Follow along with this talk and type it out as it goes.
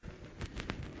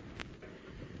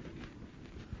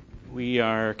We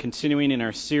are continuing in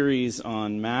our series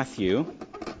on Matthew,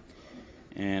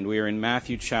 and we are in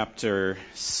Matthew chapter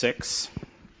 6.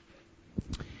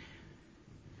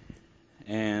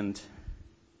 And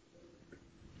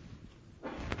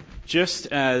just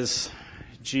as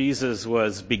Jesus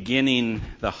was beginning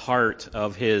the heart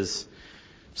of his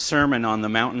Sermon on the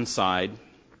Mountainside,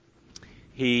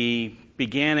 he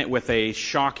began it with a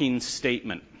shocking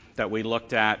statement that we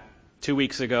looked at 2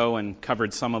 weeks ago and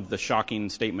covered some of the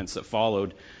shocking statements that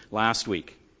followed last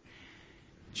week.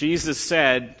 Jesus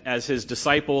said, as his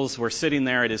disciples were sitting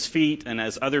there at his feet, and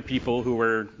as other people who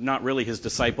were not really his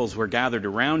disciples were gathered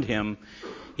around him,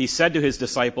 he said to his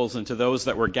disciples and to those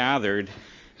that were gathered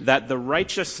that the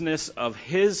righteousness of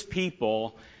his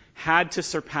people had to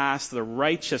surpass the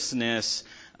righteousness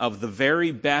of the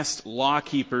very best law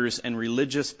keepers and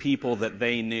religious people that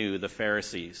they knew, the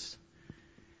Pharisees.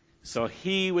 So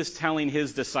he was telling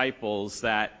his disciples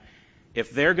that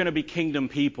if they're going to be kingdom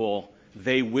people,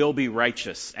 they will be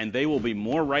righteous, and they will be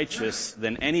more righteous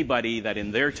than anybody that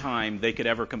in their time they could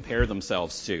ever compare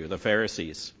themselves to, the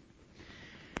Pharisees.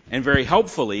 And very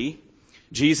helpfully,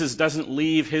 Jesus doesn't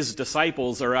leave his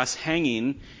disciples or us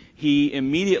hanging. He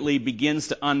immediately begins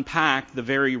to unpack the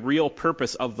very real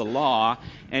purpose of the law,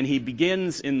 and he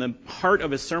begins in the heart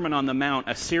of his Sermon on the Mount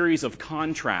a series of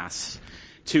contrasts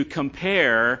to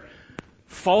compare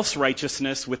false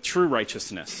righteousness with true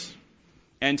righteousness,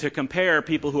 and to compare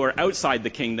people who are outside the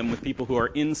kingdom with people who are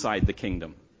inside the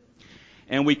kingdom.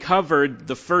 And we covered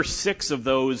the first 6 of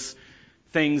those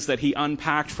things that he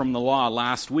unpacked from the law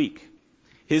last week.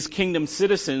 His kingdom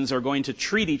citizens are going to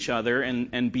treat each other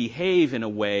and behave in a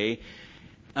way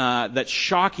that's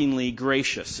shockingly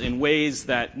gracious, in ways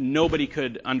that nobody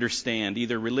could understand,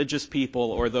 either religious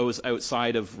people or those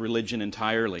outside of religion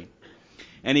entirely.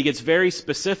 And he gets very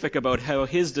specific about how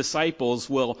his disciples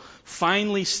will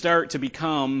finally start to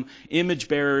become image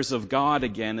bearers of God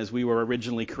again, as we were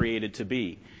originally created to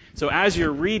be. So as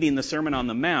you're reading the Sermon on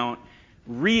the Mount,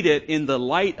 read it in the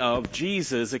light of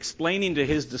Jesus explaining to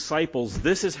his disciples,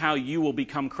 this is how you will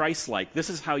become Christ-like.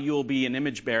 This is how you will be an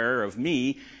image bearer of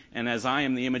me. And as I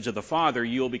am the image of the Father,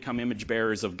 you will become image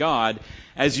bearers of God,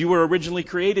 as you were originally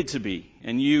created to be.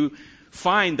 And you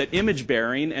find that image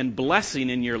bearing and blessing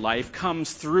in your life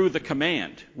comes through the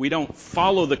command. We don't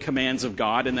follow the commands of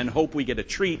God and then hope we get a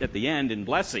treat at the end in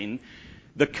blessing.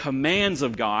 The commands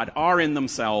of God are in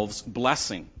themselves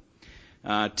blessing.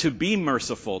 To be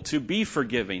merciful, to be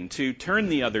forgiving, to turn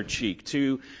the other cheek,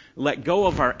 to let go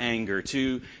of our anger,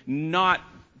 to not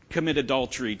commit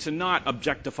adultery, to not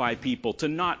objectify people, to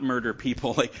not murder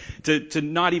people, to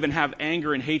not even have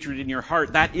anger and hatred in your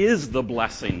heart. That is the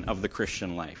blessing of the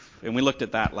Christian life. And we looked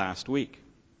at that last week.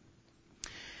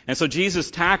 And so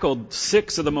Jesus tackled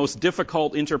 6 of the most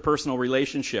difficult interpersonal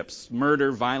relationships: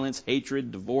 murder, violence,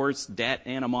 hatred, divorce, debt,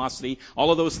 animosity, all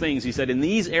of those things. He said, in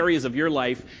these areas of your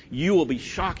life, you will be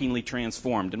shockingly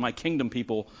transformed, and my kingdom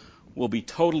people will be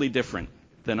totally different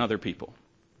than other people.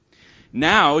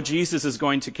 Now, Jesus is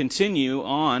going to continue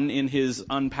on in his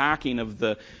unpacking of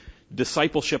the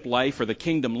discipleship life or the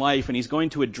kingdom life, and he's going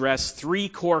to address 3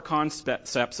 core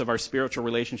concepts of our spiritual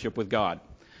relationship with God,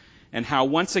 and how,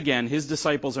 once again, his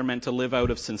disciples are meant to live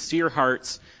out of sincere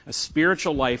hearts a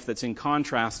spiritual life that's in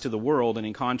contrast to the world and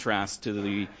in contrast to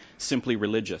the simply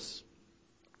religious.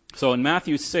 So in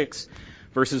Matthew 6,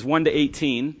 verses 1 to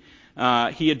 18,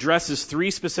 he addresses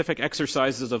 3 specific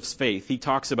exercises of faith. He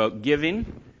talks about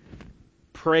giving,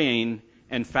 praying,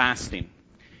 and fasting.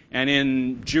 And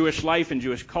in Jewish life and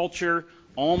Jewish culture,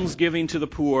 almsgiving to the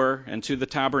poor and to the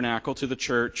tabernacle, to the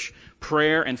church,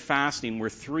 prayer and fasting were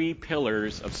 3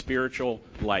 pillars of spiritual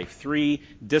life, 3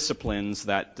 disciplines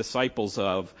that disciples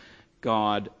of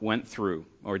God went through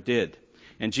or did.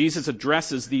 And Jesus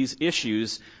addresses these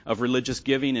issues of religious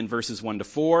giving in verses 1 to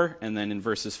 4, and then in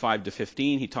verses 5 to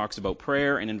 15 he talks about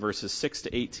prayer, and in verses 6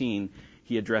 to 18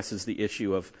 he addresses the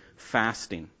issue of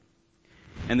fasting.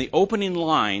 And the opening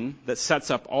line that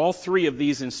sets up all 3 of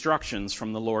these instructions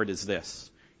from the Lord is this,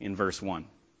 in verse 1.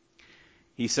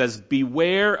 He says,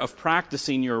 beware of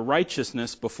practicing your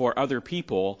righteousness before other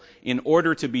people in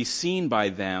order to be seen by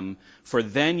them, for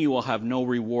then you will have no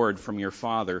reward from your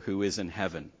Father who is in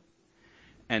heaven.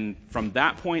 And from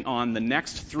that point on, the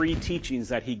next 3 teachings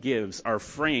that he gives are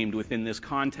framed within this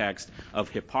context of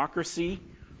hypocrisy,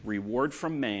 reward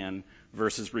from man,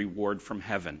 versus reward from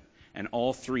heaven. And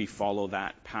all 3 follow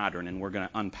that pattern, and we're going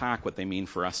to unpack what they mean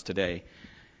for us today,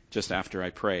 just after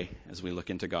I pray as we look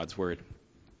into God's Word.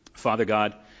 Father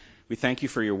God, we thank you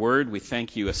for your Word. We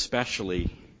thank you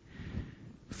especially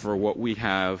for what we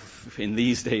have in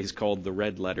these days called the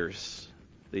red letters,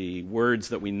 the words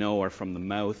that we know are from the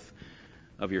mouth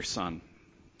of your Son.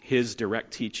 his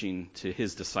direct teaching to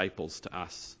his disciples, to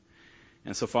us.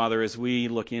 And so, Father, as we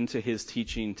look into his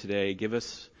teaching today, give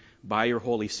us, by your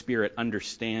Holy Spirit,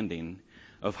 understanding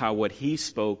of how what he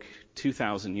spoke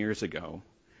 2,000 years ago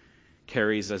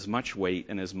carries as much weight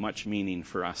and as much meaning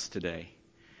for us today,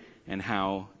 and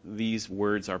how these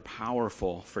words are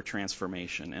powerful for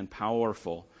transformation and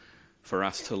powerful for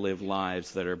us to live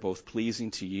lives that are both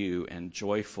pleasing to you and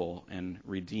joyful and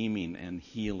redeeming and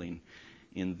healing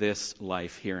in this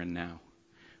life here and now.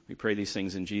 We pray these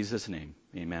things in Jesus' name.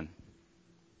 Amen.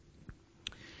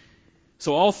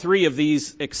 So all three of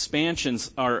these expansions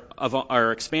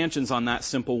are expansions on that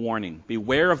simple warning.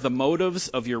 Beware of the motives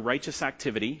of your righteous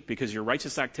activity, because your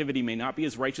righteous activity may not be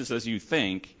as righteous as you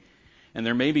think, and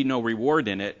there may be no reward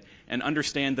in it, and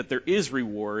understand that there is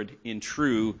reward in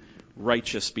true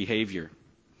righteous behavior.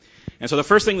 And so the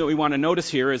first thing that we want to notice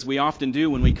here, as we often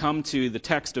do when we come to the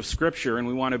text of Scripture and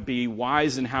we want to be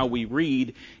wise in how we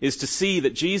read, is to see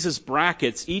that Jesus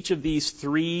brackets each of these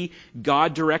three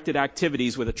God-directed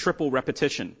activities with a triple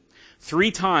repetition. 3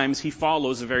 times he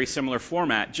follows a very similar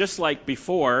format. Just like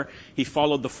before, he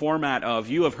followed the format of,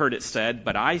 you have heard it said,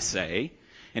 but I say.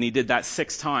 And he did that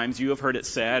 6 times. You have heard it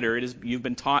said, or you've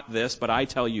been taught this, but I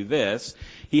tell you this.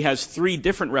 He has 3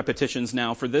 different repetitions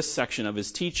now for this section of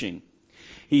his teaching.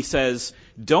 He says,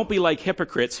 don't be like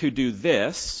hypocrites who do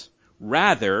this.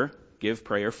 Rather, give,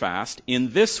 pray, or fast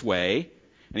in this way.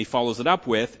 And he follows it up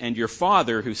with, and your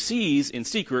Father who sees in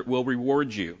secret will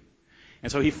reward you. And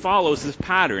so he follows this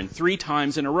pattern 3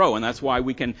 times in a row, and that's why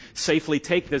we can safely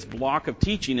take this block of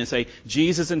teaching and say,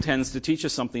 Jesus intends to teach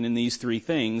us something in these 3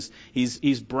 things.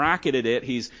 He's bracketed it.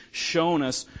 He's shown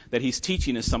us that he's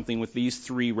teaching us something with these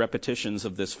 3 repetitions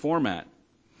of this format.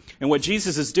 And what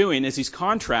Jesus is doing is he's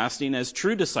contrasting, as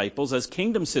true disciples, as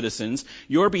kingdom citizens,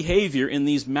 your behavior in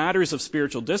these matters of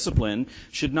spiritual discipline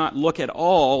should not look at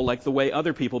all like the way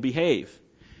other people behave.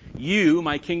 You,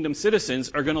 my kingdom citizens,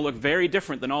 are going to look very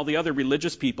different than all the other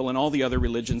religious people and all the other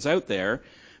religions out there,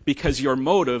 because your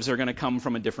motives are going to come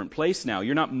from a different place now.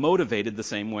 You're not motivated the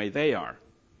same way they are.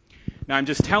 Now, I'm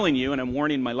just telling you, and I'm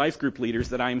warning my life group leaders,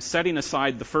 that I'm setting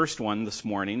aside the first one this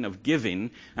morning of giving.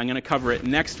 I'm going to cover it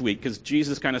next week, because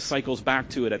Jesus kind of cycles back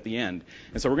to it at the end.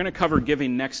 And so we're going to cover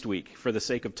giving next week for the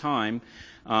sake of time.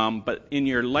 But in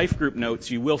your life group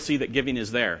notes, you will see that giving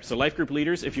is there. So life group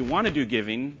leaders, if you want to do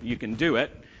giving, you can do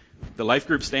it. The life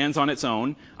group stands on its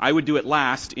own. I would do it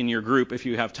last in your group if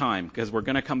you have time, because we're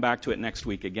going to come back to it next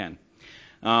week again.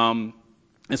 And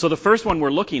so the first one we're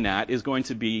looking at is going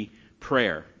to be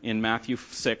prayer in Matthew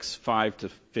 6, 5 to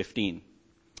 15.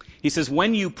 He says,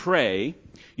 when you pray,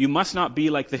 you must not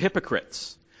be like the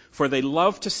hypocrites, for they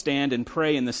love to stand and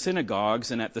pray in the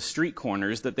synagogues and at the street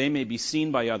corners, that they may be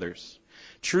seen by others.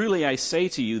 Truly I say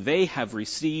to you, they have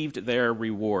received their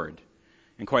reward.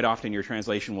 And quite often your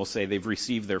translation will say they've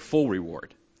received their full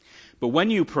reward. But when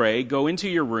you pray, go into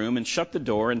your room and shut the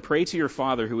door and pray to your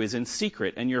Father who is in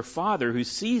secret, and your Father who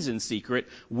sees in secret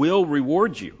will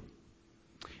reward you.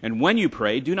 And when you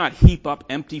pray, do not heap up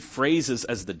empty phrases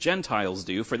as the Gentiles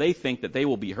do, for they think that they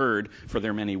will be heard for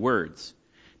their many words.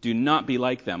 Do not be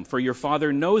like them, for your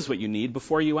Father knows what you need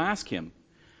before you ask him.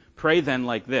 Pray then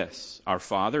like this: Our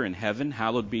Father in heaven,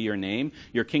 hallowed be your name.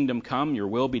 Your kingdom come, your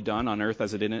will be done on earth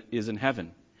as it is in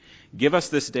heaven. Give us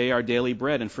this day our daily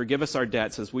bread, and forgive us our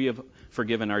debts as we have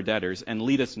forgiven our debtors. And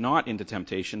lead us not into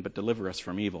temptation, but deliver us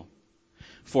from evil.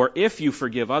 For if you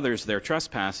forgive others their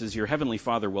trespasses, your heavenly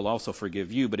Father will also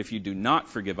forgive you. But if you do not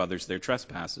forgive others their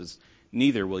trespasses,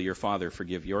 neither will your Father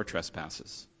forgive your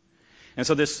trespasses. And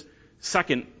so this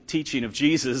second teaching of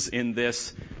Jesus in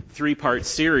this 3-part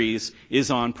series is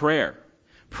on prayer.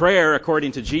 Prayer,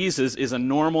 according to Jesus, is a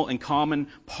normal and common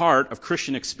part of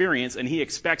Christian experience, and he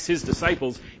expects his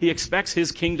disciples, he expects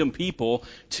his kingdom people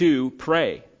to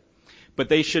pray. But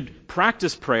they should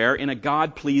practice prayer in a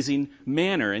God-pleasing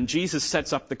manner, and Jesus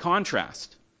sets up the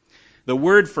contrast. The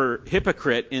word for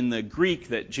hypocrite in the Greek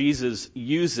that Jesus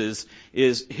uses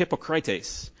is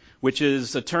hypokrites, which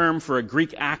is a term for a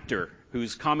Greek actor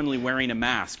who's commonly wearing a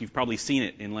mask. You've probably seen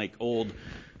it in like old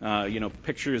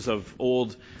pictures of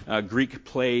old Greek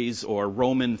plays or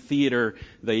Roman theater.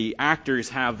 The actors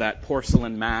have that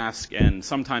porcelain mask, and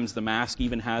sometimes the mask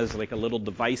even has like a little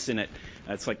device in it.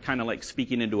 It's like kind of like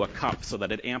speaking into a cup, so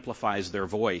that it amplifies their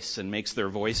voice and makes their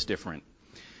voice different.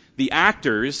 The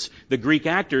actors, the Greek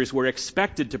actors, were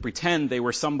expected to pretend they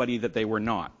were somebody that they were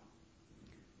not,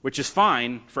 which is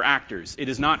fine for actors. It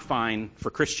is not fine for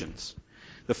Christians.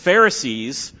 The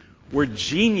Pharisees were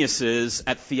geniuses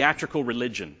at theatrical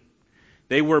religion.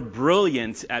 They were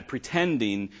brilliant at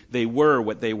pretending they were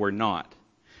what they were not.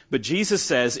 But Jesus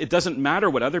says it doesn't matter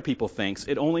what other people think.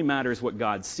 It only matters what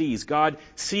God sees. God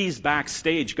sees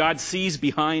backstage. God sees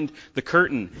behind the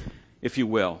curtain, if you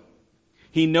will.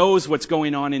 He knows what's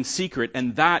going on in secret,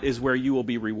 and that is where you will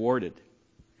be rewarded.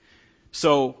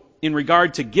 So, in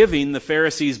regard to giving, the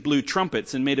Pharisees blew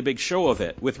trumpets and made a big show of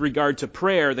it. With regard to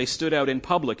prayer, they stood out in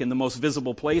public in the most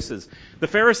visible places. The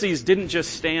Pharisees didn't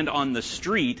just stand on the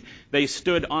street, they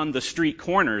stood on the street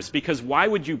corners. Because why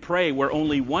would you pray where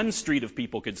only one street of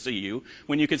people could see you,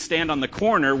 when you could stand on the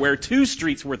corner where 2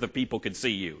 streets worth of people could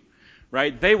see you?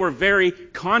 Right? They were very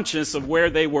conscious of where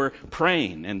they were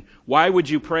praying. And why would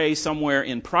you pray somewhere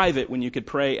in private when you could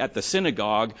pray at the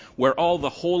synagogue where all the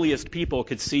holiest people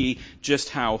could see just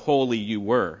how holy you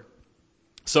were?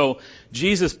 So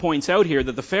Jesus points out here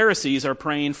that the Pharisees are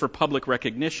praying for public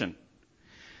recognition.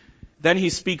 Then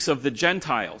he speaks of the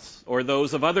Gentiles, or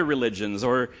those of other religions,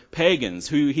 or pagans,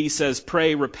 who he says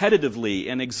pray repetitively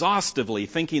and exhaustively,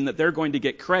 thinking that they're going to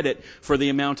get credit for the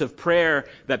amount of prayer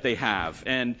that they have.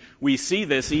 And we see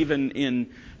this even in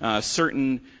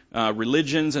certain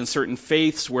religions and certain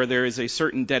faiths where there is a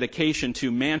certain dedication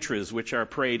to mantras which are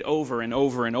prayed over and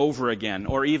over and over again.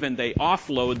 Or even they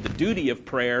offload the duty of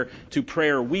prayer to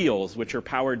prayer wheels, which are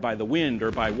powered by the wind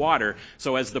or by water.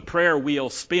 So as the prayer wheel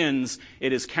spins,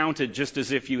 it is counted just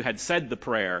as if you had said the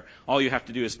prayer. All you have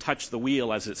to do is touch the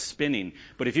wheel as it's spinning.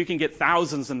 But if you can get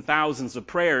thousands and thousands of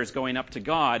prayers going up to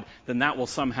God, then that will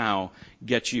somehow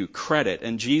get you credit.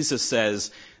 And Jesus says,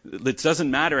 it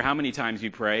doesn't matter how many times you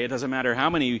pray. It doesn't matter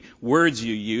how many words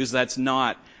you use. That's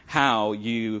not how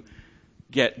you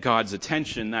get God's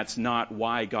attention. That's not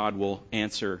why God will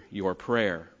answer your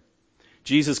prayer.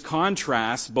 Jesus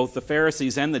contrasts both the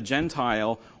Pharisees and the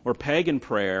Gentile or pagan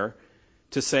prayer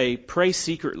to say, pray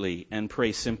secretly and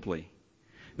pray simply.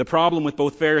 The problem with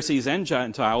both Pharisees and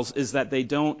Gentiles is that they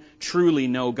don't truly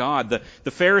know God.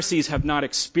 The Pharisees have not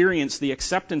experienced the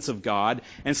acceptance of God,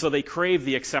 and so they crave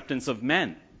the acceptance of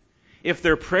men. If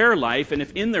their prayer life, and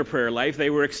if in their prayer life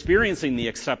they were experiencing the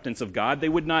acceptance of God, they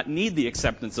would not need the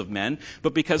acceptance of men.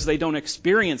 But because they don't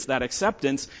experience that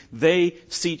acceptance, they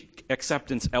seek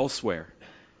acceptance elsewhere.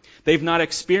 They've not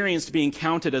experienced being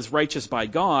counted as righteous by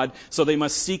God, so they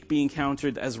must seek being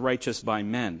counted as righteous by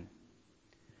men.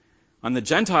 On the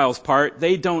Gentiles' part,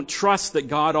 they don't trust that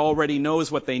God already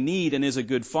knows what they need and is a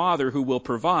good father who will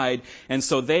provide, and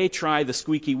so they try the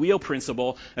squeaky wheel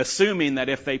principle, assuming that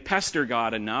if they pester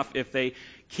God enough, if they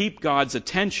keep God's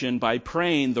attention by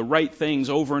praying the right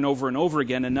things over and over and over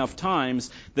again enough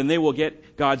times, then they will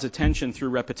get God's attention through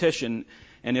repetition.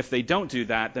 And if they don't do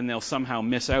that, then they'll somehow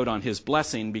miss out on His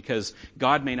blessing because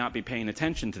God may not be paying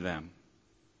attention to them.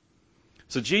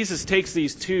 So Jesus takes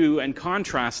these two and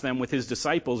contrasts them with His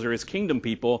disciples or His kingdom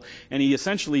people, and He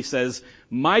essentially says,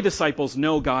 my disciples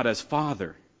know God as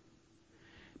Father.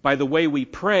 By the way we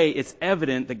pray, it's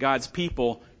evident that God's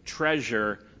people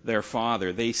treasure their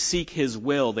Father. They seek His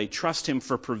will, they trust Him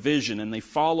for provision, and they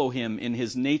follow Him in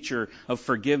His nature of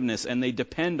forgiveness, and they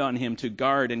depend on Him to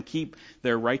guard and keep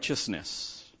their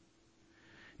righteousness.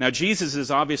 Now, Jesus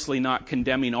is obviously not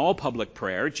condemning all public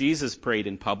prayer. Jesus prayed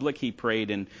in public. He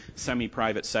prayed in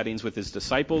semi-private settings with His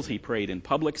disciples. He prayed in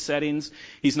public settings.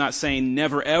 He's not saying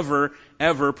never, ever,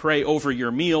 ever pray over your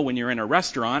meal when you're in a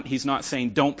restaurant. He's not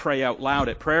saying don't pray out loud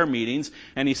at prayer meetings.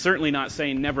 And He's certainly not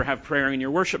saying never have prayer in your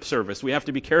worship service. We have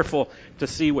to be careful to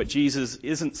see what Jesus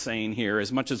isn't saying here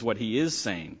as much as what He is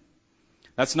saying.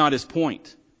 That's not His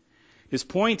point. His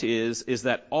point is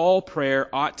that all prayer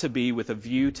ought to be with a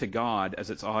view to God as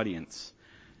its audience,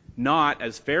 not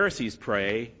as Pharisees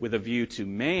pray with a view to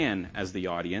man as the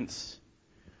audience,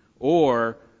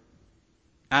 or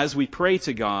as we pray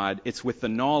to God, it's with the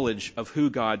knowledge of who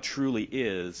God truly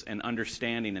is and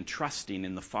understanding and trusting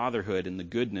in the fatherhood and the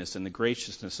goodness and the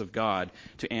graciousness of God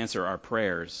to answer our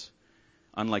prayers,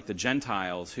 unlike the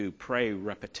Gentiles who pray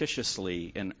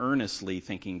repetitiously and earnestly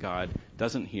thinking God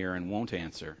doesn't hear and won't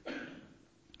answer.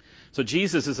 So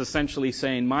Jesus is essentially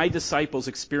saying, my disciples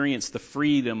experience the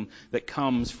freedom that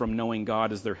comes from knowing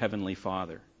God as their heavenly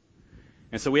Father.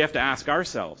 And so we have to ask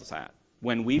ourselves that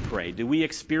when we pray. Do we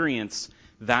experience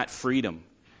that freedom?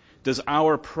 Does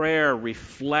our prayer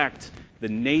reflect the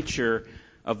nature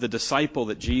of the disciple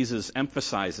that Jesus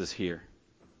emphasizes here?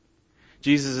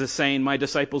 Jesus is saying, my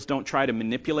disciples don't try to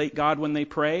manipulate God when they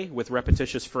pray with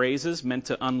repetitious phrases meant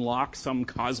to unlock some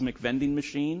cosmic vending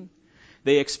machine.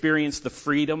 They experience the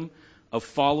freedom of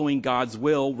following God's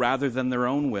will rather than their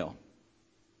own will.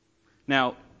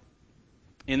 Now,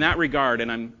 in that regard,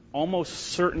 and I'm almost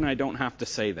certain I don't have to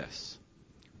say this,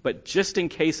 but just in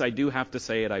case I do have to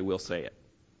say it, I will say it.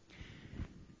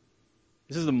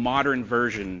 This is the modern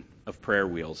version of prayer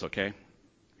wheels, okay?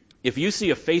 If you see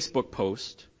a Facebook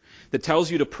post that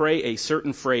tells you to pray a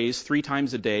certain phrase 3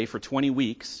 times a day for 20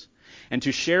 weeks, and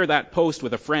to share that post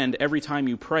with a friend every time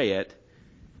you pray it,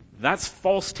 that's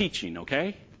false teaching,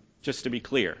 okay? Just to be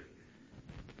clear.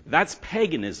 That's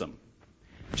paganism.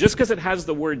 Just because it has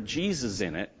the word Jesus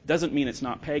in it doesn't mean it's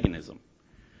not paganism.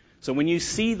 So when you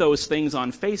see those things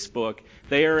on Facebook,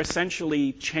 they are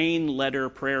essentially chain letter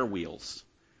prayer wheels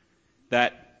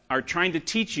that are trying to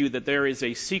teach you that there is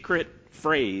a secret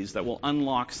phrase that will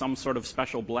unlock some sort of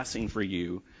special blessing for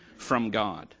you from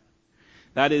God.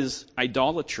 That is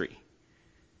idolatry.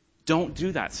 Don't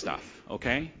do that stuff,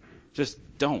 okay? Just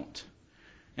don't.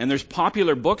 And there's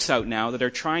popular books out now that are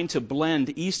trying to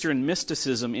blend Eastern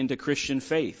mysticism into Christian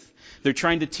faith. They're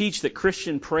trying to teach that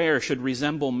Christian prayer should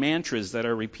resemble mantras that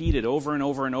are repeated over and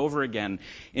over and over again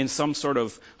in some sort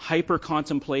of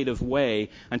hyper-contemplative way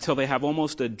until they have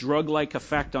almost a drug-like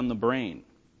effect on the brain.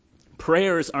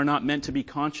 Prayers are not meant to be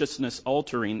consciousness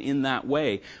altering in that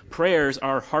way. Prayers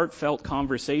are heartfelt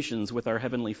conversations with our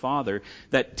Heavenly Father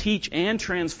that teach and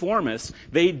transform us.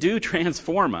 They do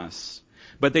transform us,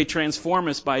 but they transform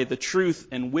us by the truth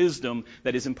and wisdom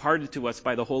that is imparted to us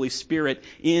by the Holy Spirit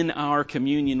in our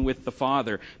communion with the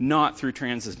Father, not through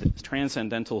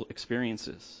transcendental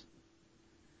experiences.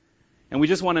 And we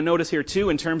just want to notice here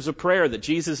too, in terms of prayer, that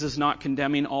Jesus is not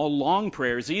condemning all long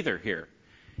prayers either here.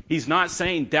 He's not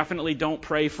saying definitely don't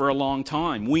pray for a long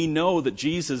time. We know that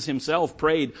Jesus himself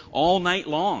prayed all night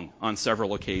long on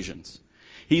several occasions.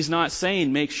 He's not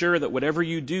saying make sure that whatever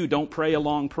you do, don't pray a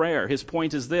long prayer. His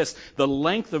point is this: the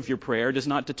length of your prayer does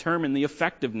not determine the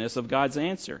effectiveness of God's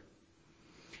answer.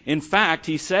 In fact,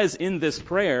 he says in this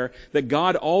prayer that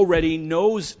God already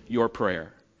knows your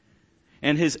prayer.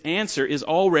 And his answer is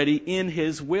already in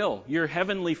his will. Your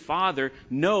heavenly Father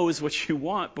knows what you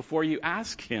want before you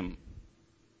ask him.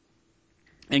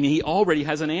 And he already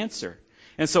has an answer.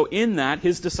 And so in that,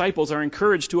 his disciples are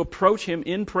encouraged to approach him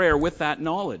in prayer with that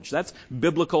knowledge. That's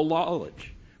biblical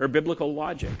knowledge, or biblical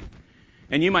logic.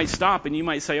 And you might stop and you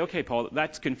might say, okay, Paul,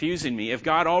 that's confusing me. If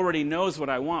God already knows what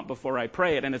I want before I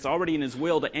pray it, and it's already in his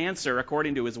will to answer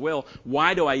according to his will,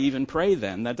 why do I even pray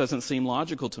then? That doesn't seem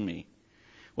logical to me.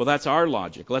 Well, that's our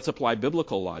logic. Let's apply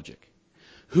biblical logic.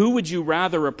 Who would you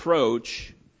rather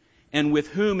approach, and with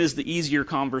whom is the easier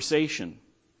conversation?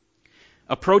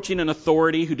 Approaching an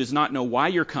authority who does not know why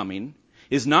you're coming,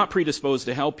 is not predisposed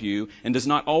to help you, and does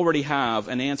not already have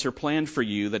an answer planned for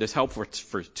you that is helpful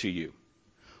to you?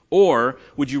 Or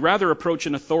would you rather approach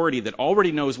an authority that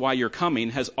already knows why you're coming,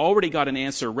 has already got an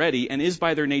answer ready, and is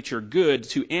by their nature good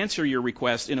to answer your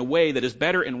request in a way that is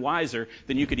better and wiser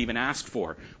than you could even ask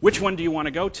for? Which one do you want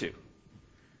to go to?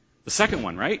 The second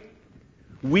one, right?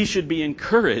 We should be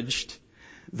encouraged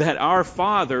that our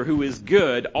Father, who is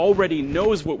good, already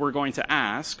knows what we're going to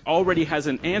ask, already has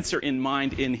an answer in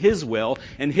mind in his will,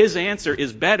 and his answer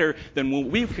is better than what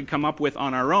we could come up with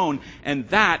on our own, and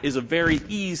that is a very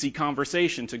easy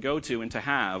conversation to go to and to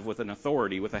have with an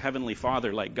authority, with a heavenly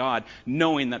Father like God,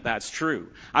 knowing that that's true.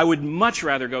 I would much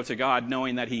rather go to God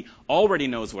knowing that he already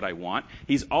knows what I want,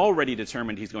 he's already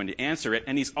determined he's going to answer it,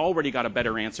 and he's already got a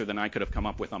better answer than I could have come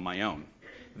up with on my own.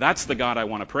 That's the God I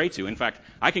want to pray to. In fact,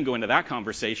 I can go into that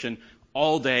conversation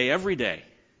all day, every day.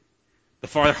 The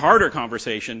far harder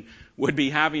conversation would be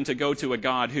having to go to a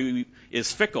God who is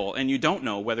fickle, and you don't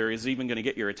know whether he's even going to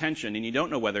get your attention, and you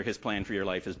don't know whether his plan for your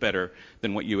life is better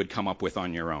than what you would come up with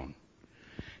on your own.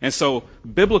 And so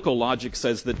biblical logic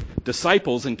says that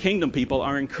disciples and kingdom people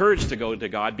are encouraged to go to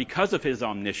God because of his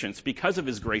omniscience, because of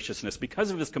his graciousness,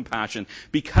 because of his compassion,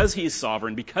 because he is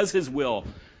sovereign, because his will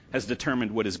has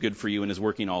determined what is good for you and is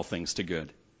working all things to good.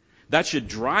 That should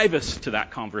drive us to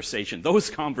that conversation. Those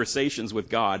conversations with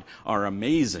God are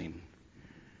amazing.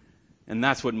 And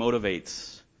that's what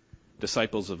motivates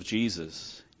disciples of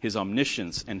Jesus. His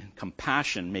omniscience and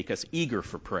compassion make us eager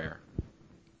for prayer.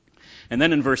 And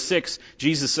then in verse 6,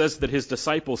 Jesus says that his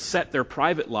disciples set their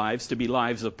private lives to be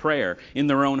lives of prayer in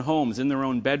their own homes, in their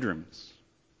own bedrooms.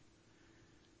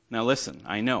 Now listen,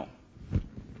 I know,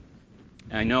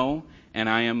 and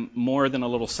I am more than a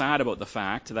little sad about the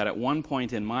fact that at one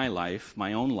point in my life,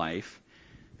 my own life,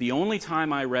 the only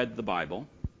time I read the Bible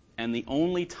and the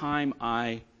only time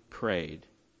I prayed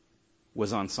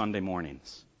was on Sunday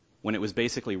mornings, when it was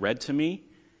basically read to me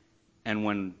and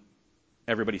when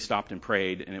everybody stopped and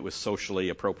prayed and it was socially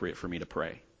appropriate for me to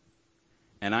pray.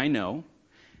 And I know,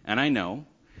 and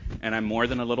I'm more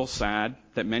than a little sad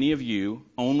that many of you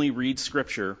only read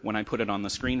Scripture when I put it on the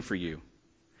screen for you.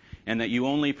 And that you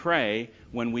only pray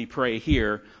when we pray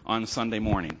here on Sunday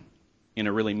morning in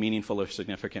a really meaningful or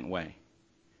significant way.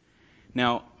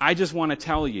 Now, I just want to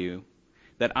tell you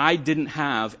that I didn't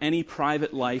have any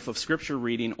private life of Scripture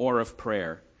reading or of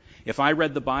prayer. If I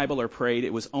read the Bible or prayed,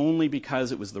 it was only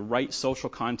because it was the right social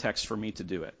context for me to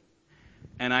do it.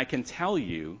 And I can tell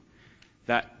you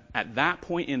that at that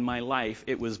point in my life,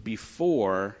 it was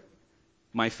before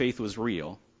my faith was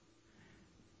real.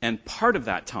 And part of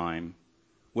that time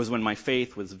was when my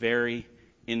faith was very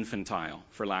infantile,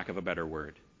 for lack of a better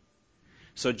word.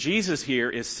 So Jesus here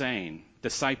is saying,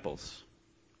 disciples,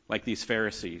 like these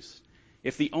Pharisees,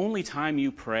 if the only time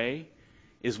you pray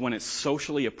is when it's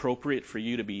socially appropriate for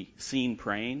you to be seen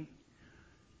praying,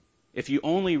 if you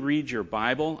only read your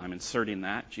Bible, I'm inserting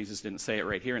that, Jesus didn't say it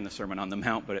right here in the Sermon on the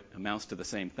Mount, but it amounts to the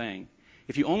same thing.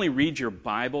 If you only read your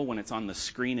Bible when it's on the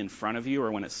screen in front of you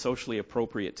or when it's socially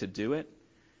appropriate to do it,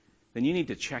 then you need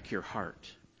to check your heart.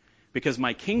 Because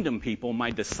my kingdom people,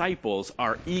 my disciples,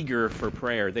 are eager for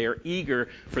prayer. They are eager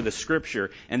for the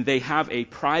Scripture, and they have a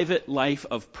private life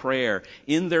of prayer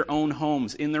in their own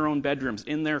homes, in their own bedrooms,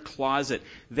 in their closet.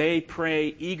 They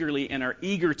pray eagerly and are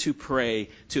eager to pray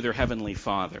to their Heavenly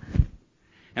Father.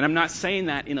 And I'm not saying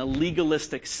that in a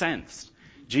legalistic sense.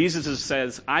 Jesus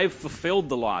says, I've fulfilled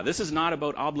the law. This is not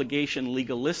about obligation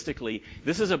legalistically.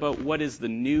 This is about what is the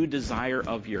new desire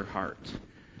of your heart.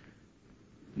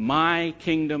 My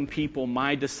kingdom people,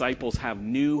 my disciples have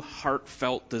new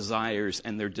heartfelt desires,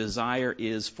 and their desire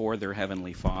is for their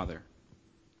Heavenly Father.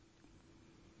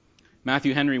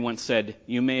 Matthew Henry once said,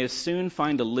 you may as soon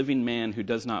find a living man who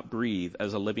does not breathe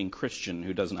as a living Christian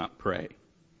who does not pray.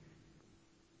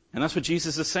 And that's what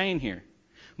Jesus is saying here.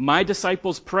 My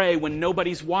disciples pray when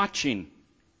nobody's watching.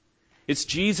 It's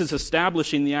Jesus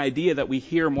establishing the idea that we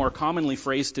hear more commonly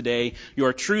phrased today,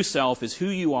 your true self is who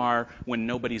you are when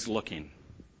nobody's looking.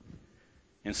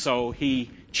 And so he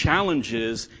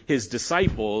challenges his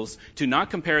disciples to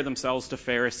not compare themselves to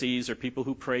Pharisees or people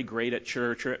who pray great at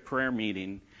church or at prayer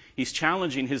meeting. He's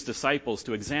challenging his disciples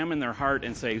to examine their heart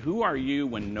and say, who are you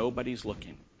when nobody's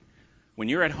looking? When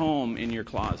you're at home in your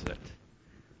closet,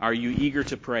 are you eager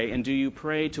to pray? And do you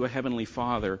pray to a Heavenly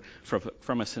Father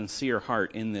from a sincere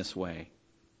heart in this way?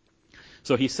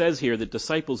 So he says here that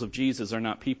disciples of Jesus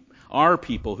are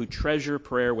people who treasure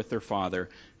prayer with their Father,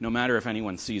 no matter if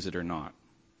anyone sees it or not.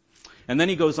 And then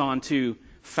he goes on to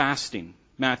fasting.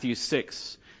 Matthew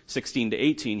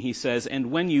 6:16-18, he says,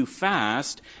 and when you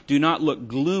fast, do not look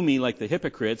gloomy like the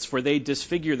hypocrites, for they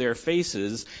disfigure their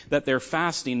faces, that their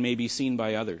fasting may be seen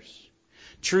by others.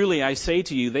 Truly, I say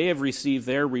to you, they have received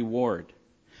their reward.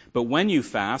 But when you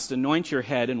fast, anoint your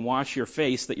head and wash your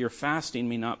face, that your fasting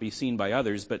may not be seen by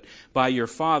others, but by your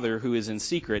Father who is in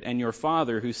secret, and your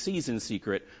Father who sees in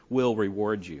secret will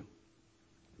reward you.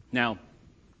 Now,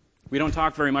 we don't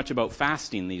talk very much about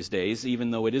fasting these days,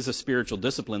 even though it is a spiritual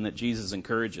discipline that Jesus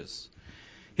encourages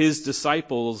his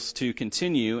disciples to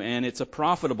continue, and it's a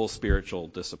profitable spiritual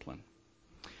discipline.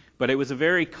 But it was a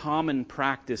very common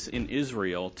practice in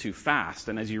Israel to fast.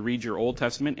 And as you read your Old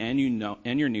Testament and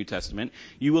your New Testament,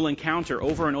 you will encounter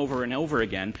over and over and over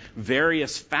again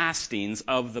various fastings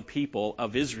of the people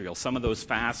of Israel. Some of those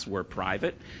fasts were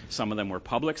private. Some of them were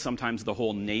public. Sometimes the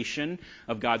whole nation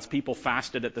of God's people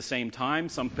fasted at the same time.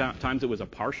 Sometimes it was a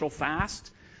partial fast.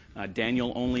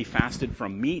 Daniel only fasted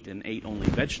from meat and ate only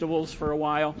vegetables for a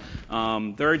while.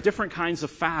 There are different kinds of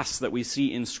fasts that we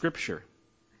see in Scripture.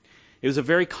 It was a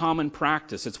very common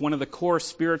practice. It's one of the core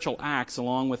spiritual acts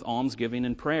along with almsgiving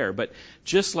and prayer. But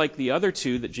just like the other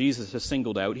two that Jesus has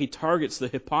singled out, he targets the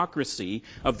hypocrisy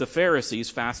of the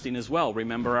Pharisees fasting as well.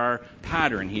 Remember our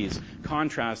pattern. He's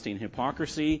contrasting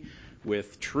hypocrisy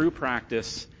with true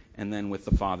practice and then with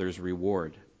the Father's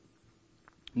reward.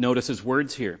 Notice his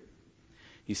words here.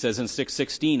 He says in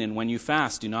 6:16, and when you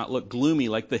fast, do not look gloomy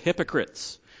like the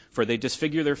hypocrites, for they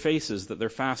disfigure their faces that their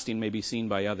fasting may be seen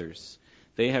by others.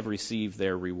 They have received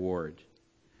their reward.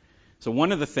 So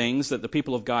one of the things that the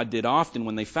people of God did often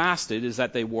when they fasted is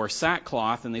that they wore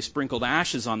sackcloth and they sprinkled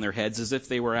ashes on their heads as if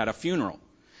they were at a funeral.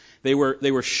 They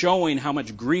were showing how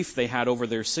much grief they had over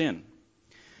their sin.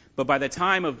 But by the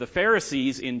time of the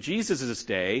Pharisees in Jesus'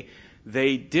 day,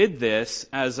 they did this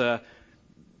as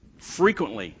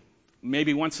frequently,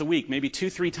 maybe once a week, maybe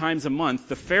 2-3 times a month.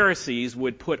 The Pharisees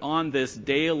would put on this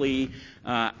daily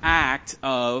act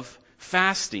of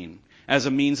fasting as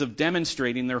a means of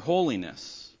demonstrating their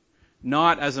holiness,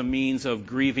 not as a means of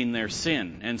grieving their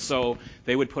sin. And so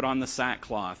they would put on the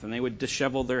sackcloth, and they would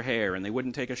dishevel their hair, and they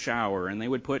wouldn't take a shower, and they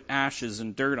would put ashes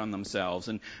and dirt on themselves.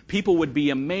 And people would be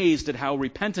amazed at how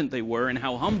repentant they were and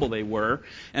how humble they were.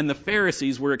 And the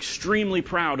Pharisees were extremely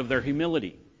proud of their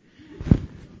humility.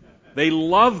 They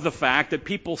loved the fact that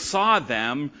people saw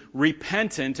them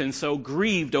repentant and so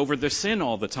grieved over their sin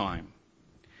all the time.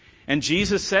 And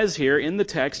Jesus says here in the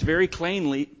text very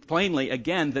plainly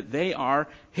again that they are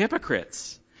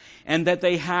hypocrites. and that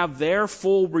they have their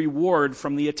full reward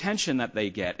from the attention that they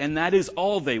get. And that is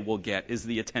all they will get, is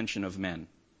the attention of men.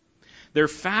 Their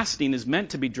fasting is meant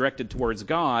to be directed towards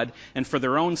God and for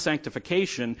their own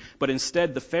sanctification, but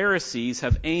instead the Pharisees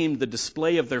have aimed the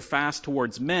display of their fast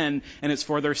towards men, and it's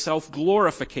for their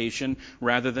self-glorification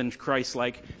rather than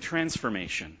Christ-like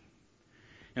transformation.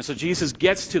 And so Jesus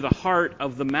gets to the heart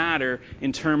of the matter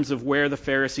in terms of where the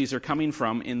Pharisees are coming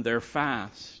from in their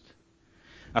fast.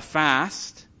 A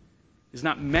fast is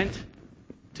not meant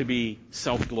to be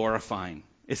self-glorifying.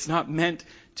 It's not meant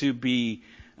to be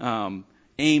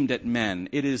aimed at men.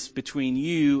 It is between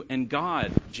you and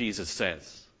God, Jesus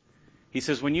says. He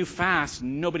says, when you fast,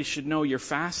 nobody should know you're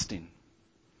fasting.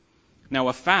 Now,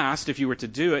 a fast, if you were to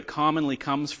do it, commonly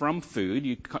comes from food.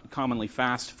 You commonly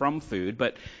fast from food,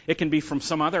 but it can be from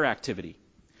some other activity.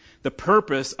 The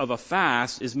purpose of a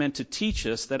fast is meant to teach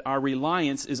us that our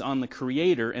reliance is on the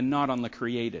Creator and not on the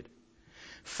created.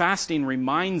 Fasting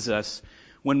reminds us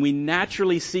when we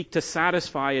naturally seek to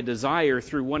satisfy a desire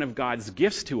through one of God's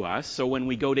gifts to us, so when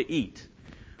we go to eat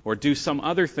or do some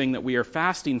other thing that we are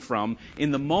fasting from,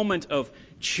 in the moment of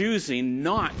choosing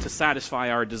not to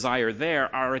satisfy our desire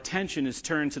there, our attention is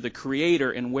turned to the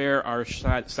Creator and where our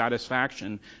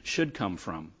satisfaction should come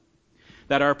from.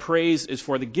 That our praise is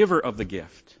for the giver of the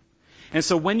gift. And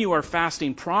so when you are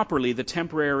fasting properly, the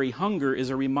temporary hunger is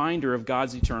a reminder of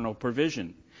God's eternal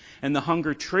provision. And the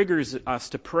hunger triggers us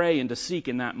to pray and to seek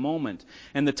in that moment.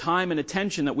 And the time and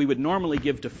attention that we would normally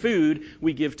give to food,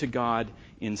 we give to God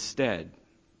instead.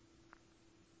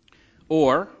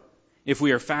 Or, if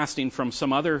we are fasting from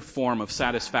some other form of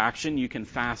satisfaction, you can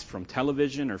fast from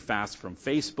television or fast from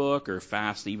Facebook or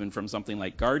fast even from something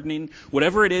like gardening.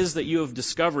 Whatever it is that you have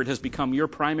discovered has become your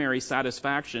primary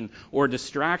satisfaction or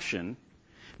distraction,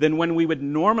 then when we would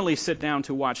normally sit down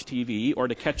to watch TV or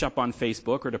to catch up on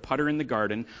Facebook or to putter in the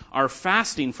garden, our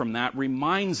fasting from that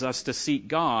reminds us to seek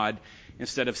God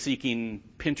instead of seeking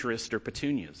Pinterest or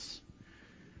petunias.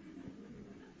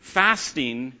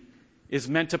 Fasting is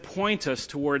meant to point us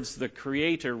towards the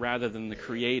Creator rather than the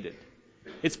created.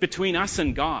 It's between us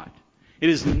and God. It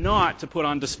is not to put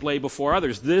on display before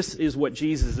others. This is what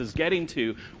Jesus is getting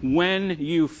to. When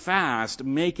you fast,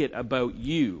 make it about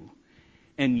you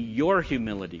and your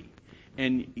humility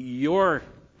and your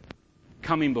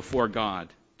coming before God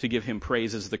to give Him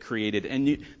praise as the created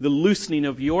and the loosening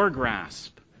of your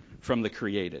grasp from the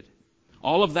created.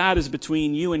 All of that is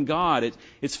between you and God.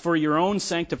 It's for your own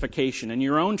sanctification and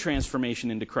your own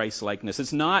transformation into Christ-likeness.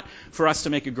 It's not for us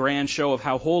to make a grand show of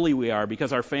how holy we are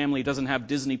because our family doesn't have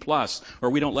Disney Plus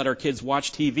or we don't let our kids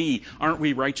watch TV. Aren't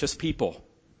we righteous people?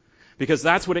 Because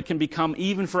that's what it can become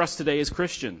even for us today as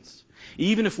Christians.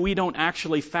 Even if we don't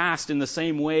actually fast in the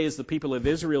same way as the people of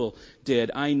Israel did,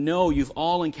 I know you've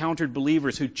all encountered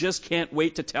believers who just can't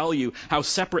wait to tell you how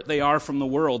separate they are from the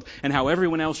world and how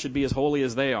everyone else should be as holy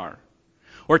as they are.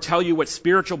 Or tell you what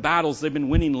spiritual battles they've been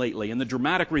winning lately and the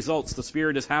dramatic results the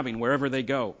Spirit is having wherever they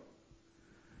go.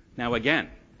 Now again,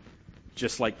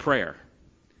 just like prayer,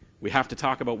 we have to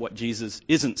talk about what Jesus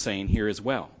isn't saying here as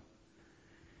well.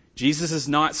 Jesus is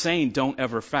not saying don't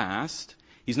ever fast.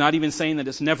 He's not even saying that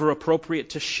it's never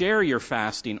appropriate to share your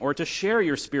fasting or to share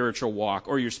your spiritual walk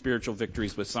or your spiritual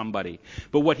victories with somebody.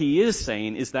 But what he is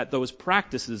saying is that those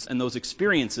practices and those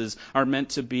experiences are meant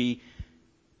to be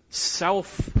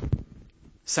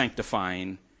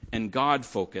self-sanctifying and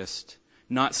God-focused,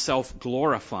 not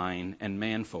self-glorifying and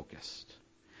man-focused.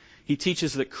 He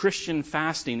teaches that Christian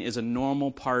fasting is a normal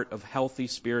part of healthy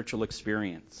spiritual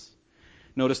experience.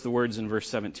 Notice the words in verse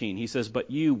 17. He says,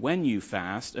 "But you, when you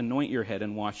fast, anoint your head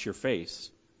and wash your face,"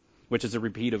 which is a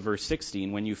repeat of verse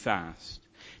 16, when you fast.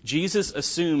 Jesus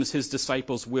assumes his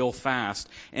disciples will fast,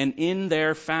 and in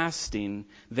their fasting,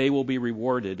 they will be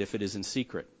rewarded if it is in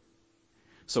secret.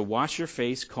 So wash your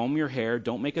face, comb your hair,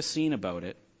 don't make a scene about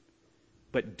it,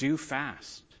 but do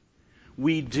fast.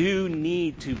 We do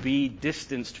need to be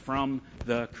distanced from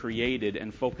the created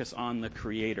and focus on the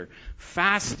Creator.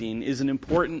 Fasting is an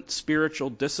important spiritual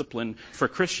discipline for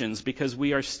Christians because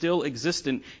we are still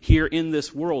existent here in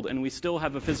this world and we still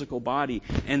have a physical body.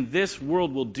 And this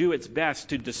world will do its best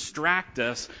to distract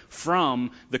us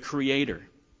from the Creator.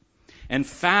 And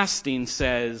fasting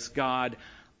says, God,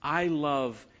 I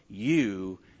love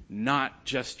you, not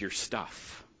just your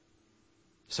stuff.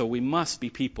 So we must be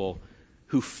people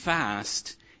who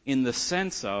fast in the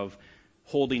sense of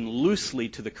holding loosely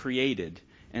to the created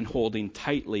and holding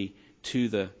tightly to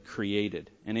the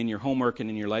created. And in your homework and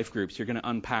in your life groups, you're going to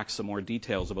unpack some more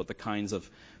details about the kinds of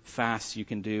fasts you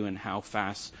can do and how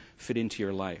fasts fit into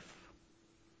your life.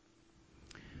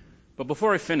 But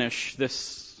before I finish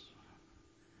this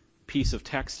piece of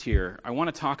text here, I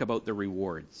want to talk about the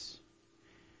rewards.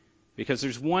 Because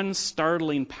there's one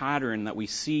startling pattern that we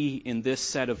see in this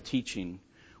set of teaching,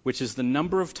 which is the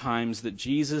number of times that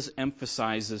Jesus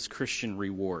emphasizes Christian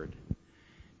reward.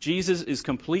 Jesus is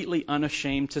completely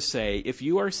unashamed to say, if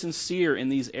you are sincere in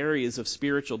these areas of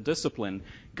spiritual discipline,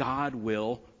 God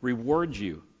will reward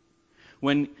you.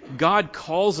 When God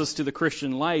calls us to the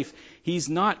Christian life, He's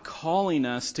not calling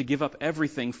us to give up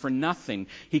everything for nothing.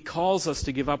 He calls us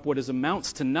to give up what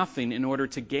amounts to nothing in order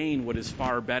to gain what is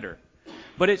far better.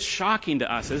 But it's shocking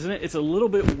to us, isn't it? It's a little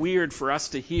bit weird for us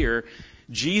to hear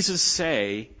Jesus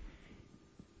say,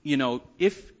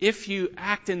 if you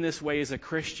act in this way as a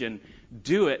Christian,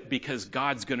 do it because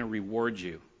God's going to reward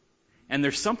you. And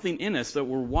there's something in us that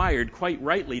we're wired quite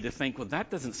rightly to think, well,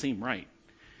 that doesn't seem right.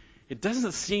 It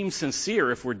doesn't seem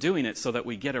sincere if we're doing it so that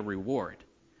we get a reward.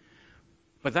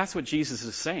 But that's what Jesus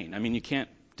is saying. I mean, you can't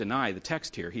deny the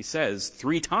text here. He says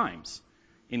 3 times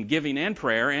in giving and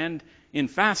prayer and in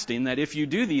fasting that if you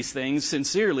do these things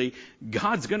sincerely,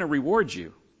 God's going to reward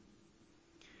you.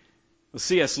 Well,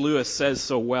 C.S. Lewis says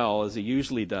so well, as he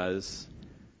usually does,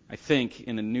 I think,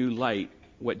 in a new light,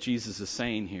 what Jesus is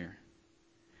saying here.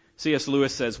 C.S.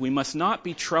 Lewis says, we must not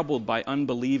be troubled by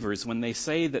unbelievers when they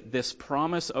say that this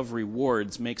promise of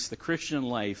rewards makes the Christian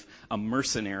life a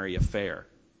mercenary affair.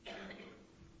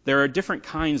 There are different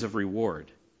kinds of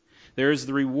reward. There is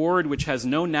the reward which has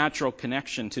no natural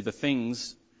connection to the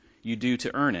things you do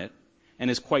to earn it,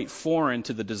 and is quite foreign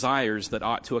to the desires that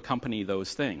ought to accompany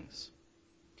those things.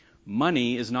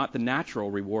 Money is not the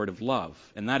natural reward of love,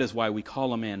 and that is why we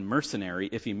call a man mercenary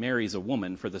if he marries a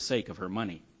woman for the sake of her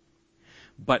money.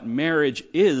 But marriage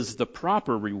is the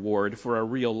proper reward for a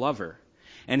real lover,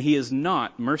 and he is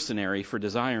not mercenary for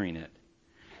desiring it.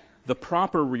 The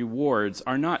proper rewards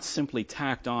are not simply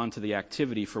tacked on to the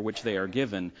activity for which they are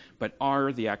given, but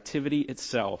are the activity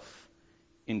itself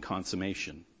in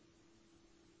consummation.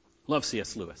 Love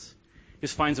C.S. Lewis. He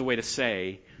just finds a way to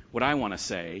say what I want to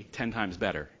say 10 times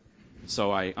better.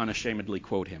 So I unashamedly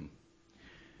quote him.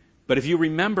 But if you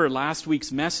remember last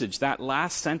week's message, that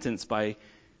last sentence by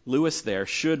Lewis there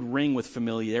should ring with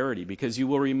familiarity, because you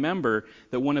will remember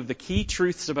that one of the key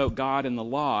truths about God and the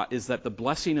law is that the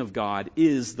blessing of God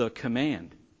is the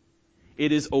command.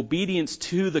 It is obedience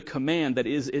to the command that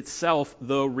is itself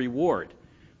the reward.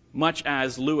 Much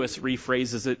as Lewis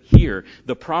rephrases it here,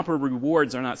 the proper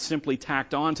rewards are not simply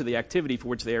tacked on to the activity for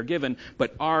which they are given,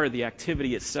 but are the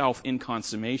activity itself in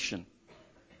consummation.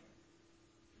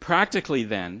 Practically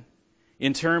then,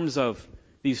 in terms of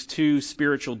these 2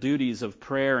 spiritual duties of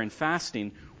prayer and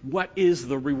fasting, what is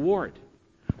the reward?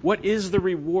 What is the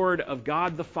reward of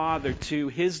God the Father to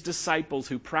His disciples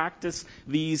who practice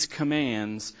these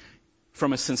commands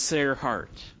from a sincere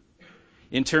heart?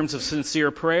 In terms of sincere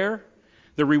prayer,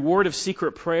 the reward of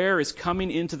secret prayer is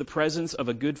coming into the presence of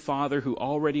a good Father who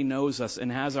already knows us and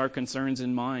has our concerns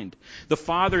in mind. The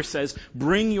Father says,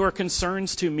 bring your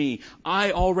concerns to me.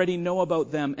 I already know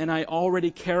about them, and I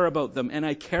already care about them, and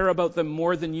I care about them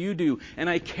more than you do, and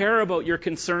I care about your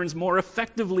concerns more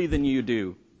effectively than you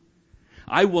do.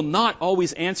 I will not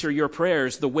always answer your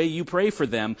prayers the way you pray for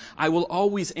them. I will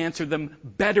always answer them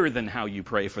better than how you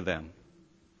pray for them.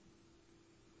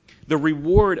 The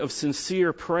reward of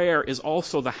sincere prayer is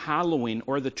also the hallowing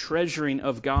or the treasuring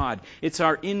of God. It's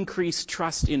our increased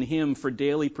trust in Him for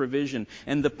daily provision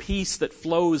and the peace that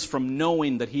flows from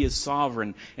knowing that He is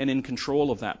sovereign and in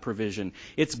control of that provision.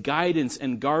 It's guidance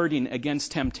and guarding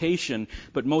against temptation,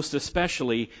 but most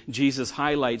especially, Jesus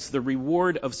highlights the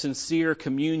reward of sincere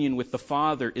communion with the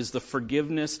Father is the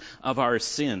forgiveness of our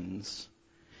sins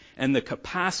and the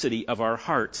capacity of our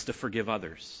hearts to forgive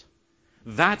others.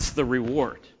 That's the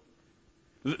reward.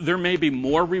 There may be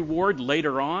more reward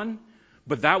later on,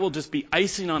 but that will just be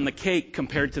icing on the cake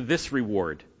compared to this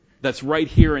reward that's right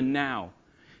here and now.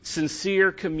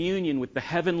 Sincere communion with the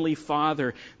Heavenly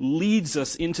Father leads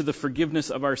us into the forgiveness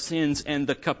of our sins and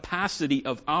the capacity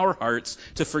of our hearts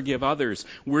to forgive others.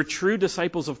 We're true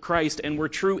disciples of Christ, and we're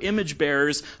true image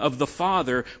bearers of the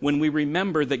Father when we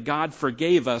remember that God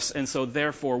forgave us, and so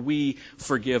therefore we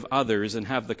forgive others and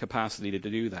have the capacity to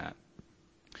do that.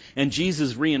 And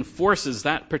Jesus reinforces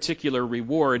that particular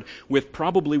reward with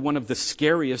probably one of the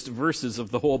scariest verses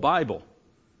of the whole Bible.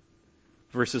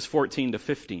 Verses 14 to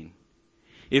 15.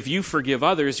 If you forgive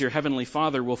others, your heavenly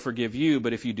Father will forgive you,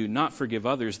 but if you do not forgive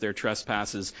others their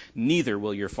trespasses, neither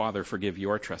will your Father forgive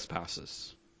your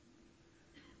trespasses.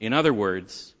 In other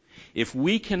words, if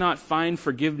we cannot find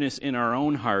forgiveness in our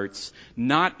own hearts,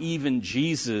 not even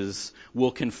Jesus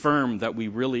will confirm that we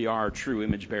really are true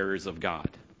image bearers of God.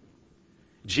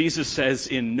 Jesus says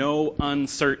in no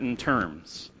uncertain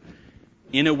terms,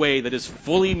 in a way that is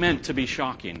fully meant to be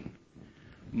shocking.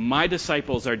 My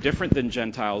disciples are different than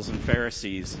Gentiles and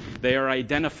Pharisees. They are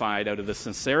identified out of the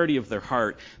sincerity of their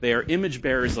heart. They are image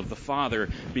bearers of the Father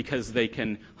because they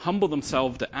can humble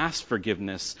themselves to ask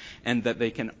forgiveness and that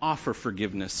they can offer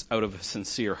forgiveness out of a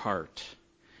sincere heart.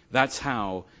 That's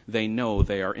how they know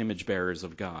they are image bearers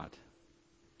of God.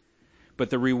 But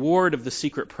the reward of the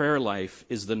secret prayer life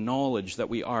is the knowledge that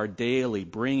we are daily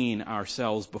bringing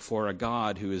ourselves before a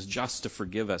God who is just to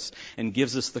forgive us and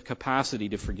gives us the capacity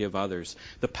to forgive others.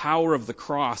 The power of the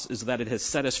cross is that it has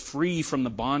set us free from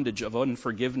the bondage of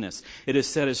unforgiveness. It has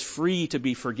set us free to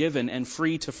be forgiven and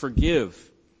free to forgive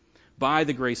by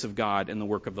the grace of God and the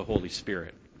work of the Holy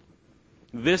Spirit.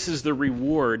 This is the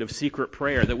reward of secret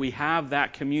prayer, that we have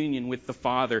that communion with the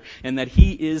Father and that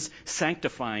He is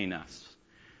sanctifying us.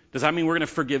 Does that mean we're going to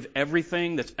forgive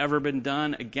everything that's ever been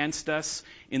done against us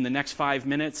in the next 5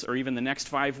 minutes or even the next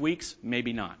 5 weeks?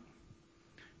 Maybe not.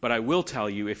 But I will tell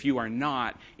you, if you are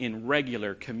not in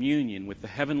regular communion with the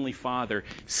Heavenly Father,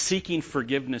 seeking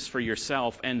forgiveness for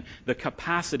yourself and the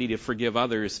capacity to forgive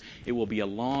others, it will be a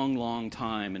long, long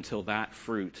time until that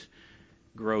fruit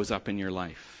grows up in your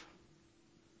life.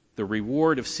 The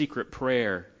reward of secret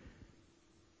prayer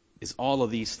is all of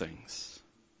these things.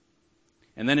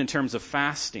 And then in terms of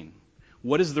fasting,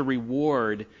 what is the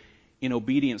reward in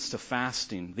obedience to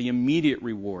fasting? The immediate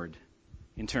reward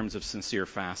in terms of sincere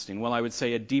fasting? Well, I would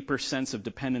say a deeper sense of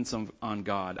dependence on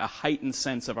God, a heightened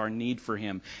sense of our need for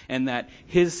Him, and that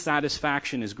His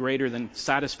satisfaction is greater than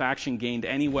satisfaction gained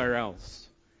anywhere else.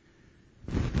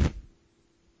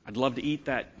 I'd love to eat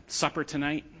that supper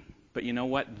tonight, but you know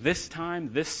what? This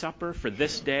time, this supper for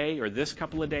this day or this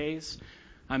couple of days,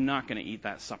 I'm not going to eat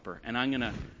that supper. And I'm going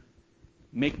to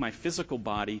make my physical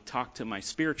body talk to my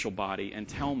spiritual body and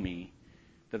tell me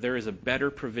that there is a better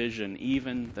provision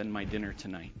even than my dinner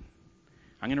tonight.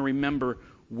 I'm going to remember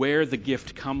where the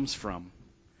gift comes from.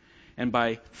 And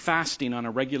by fasting on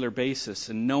a regular basis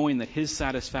and knowing that His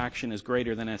satisfaction is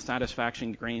greater than a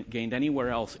satisfaction gained anywhere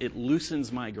else, it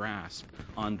loosens my grasp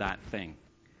on that thing.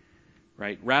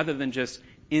 Right? Rather than just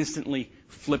instantly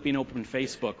flipping open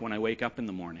Facebook when I wake up in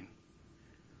the morning.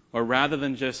 Or rather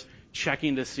than just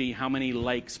checking to see how many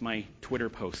likes my Twitter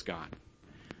post got.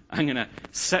 I'm going to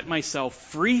set myself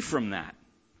free from that.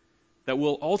 That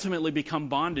will ultimately become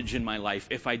bondage in my life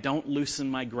if I don't loosen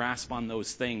my grasp on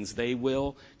those things. They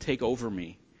will take over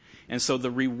me. And so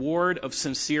the reward of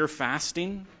sincere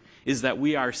fasting is that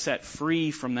we are set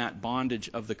free from that bondage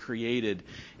of the created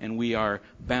and we are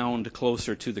bound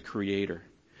closer to the Creator.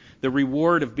 The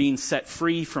reward of being set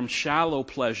free from shallow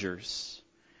pleasures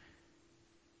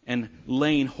and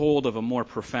laying hold of a more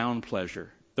profound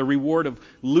pleasure. The reward of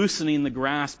loosening the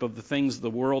grasp of the things the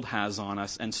world has on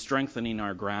us and strengthening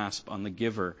our grasp on the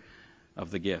giver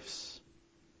of the gifts.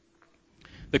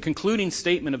 The concluding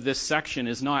statement of this section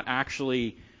is not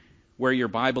actually where your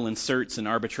Bible inserts an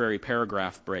arbitrary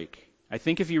paragraph break. I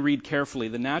think if you read carefully,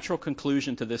 the natural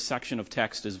conclusion to this section of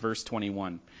text is verse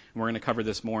 21. And we're going to cover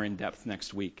this more in depth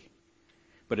next week.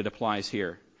 But it applies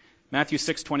here. Matthew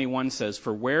 6:21 says,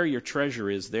 "For where your treasure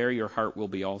is, there your heart will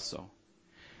be also."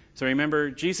 So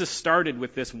remember, Jesus started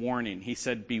with this warning. He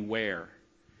said, beware.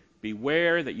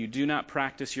 Beware that you do not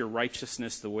practice your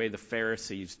righteousness the way the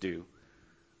Pharisees do.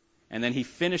 And then He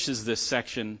finishes this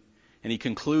section and He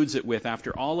concludes it with,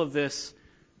 after all of this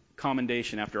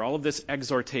commendation, after all of this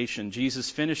exhortation, Jesus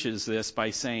finishes this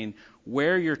by saying,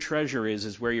 where your treasure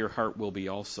is where your heart will be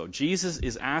also. Jesus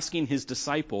is asking His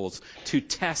disciples to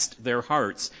test their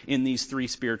hearts in these three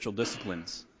spiritual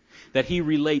disciplines. That He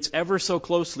relates ever so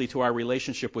closely to our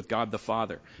relationship with God the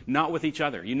Father, not with each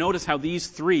other. You notice how these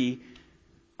three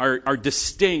are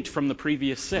distinct from the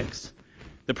previous 6.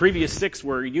 The previous 6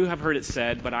 were, you have heard it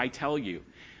said, but I tell you.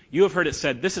 You have heard it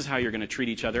said, this is how you're going to treat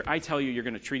each other. I tell you, you're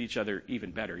going to treat each other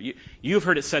even better. You have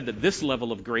heard it said that this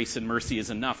level of grace and mercy is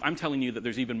enough. I'm telling you that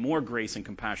there's even more grace and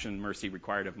compassion and mercy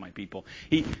required of my people.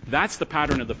 That's the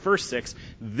pattern of the first 6.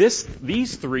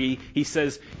 These 3, He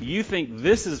says, you think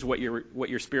this is what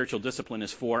your spiritual discipline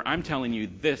is for. I'm telling you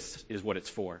this is what it's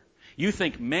for. You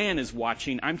think man is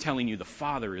watching. I'm telling you the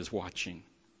Father is watching.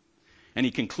 And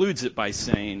He concludes it by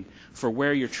saying, for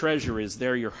where your treasure is,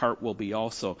 there your heart will be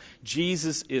also.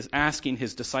 Jesus is asking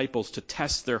His disciples to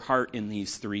test their heart in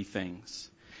these 3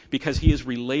 things. Because He has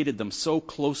related them so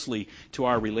closely to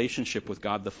our relationship with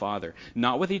God the Father.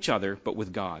 Not with each other, but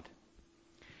with God.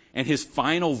 And His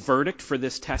final verdict for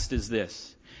this test is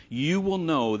this. You will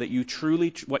know that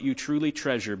what you truly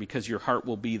treasure because your heart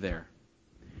will be there.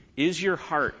 Is your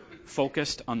heart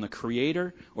focused on the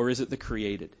Creator or is it the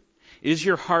created? Is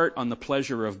your heart on the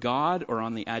pleasure of God or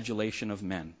on the adulation of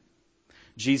men?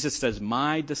 Jesus says,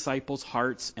 my disciples'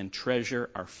 hearts and treasure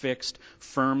are fixed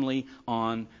firmly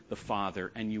on the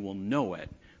Father, and you will know it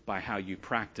by how you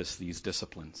practice these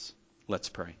disciplines. Let's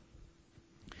pray.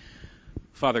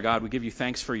 Father God, we give you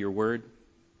thanks for your word.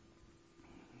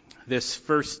 This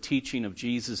first teaching of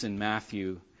Jesus in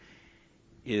Matthew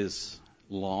is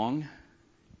long,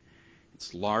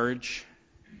 it's large,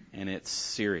 and it's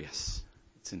serious.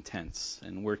 It's intense,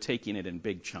 and we're taking it in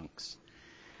big chunks.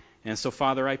 And so,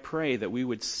 Father, I pray that we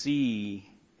would see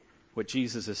what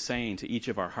Jesus is saying to each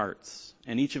of our hearts,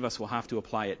 and each of us will have to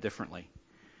apply it differently.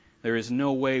 There is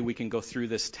no way we can go through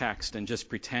this text and just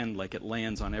pretend like it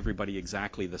lands on everybody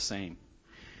exactly the same.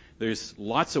 There's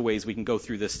lots of ways we can go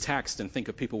through this text and think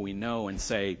of people we know and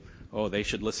say, oh, they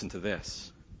should listen to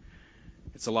this.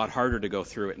 It's a lot harder to go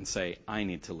through it and say, I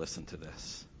need to listen to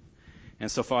this. And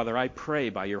so, Father, I pray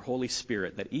by your Holy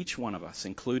Spirit that each one of us,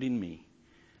 including me,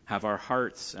 have our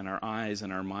hearts and our eyes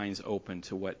and our minds open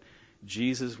to what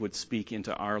Jesus would speak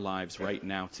into our lives right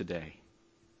now today.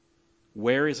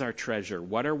 Where is our treasure?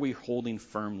 What are we holding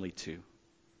firmly to?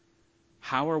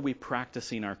 How are we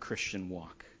practicing our Christian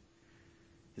walk?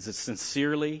 Is it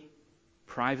sincerely,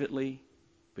 privately,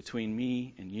 between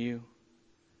me and you?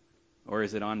 Or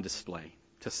is it on display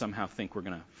to somehow think we're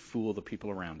going to fool the people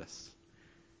around us?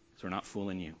 Because we're not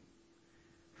fooling you.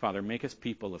 Father, make us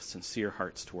people of sincere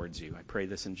hearts towards you. I pray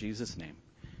this in Jesus' name.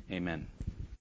 Amen.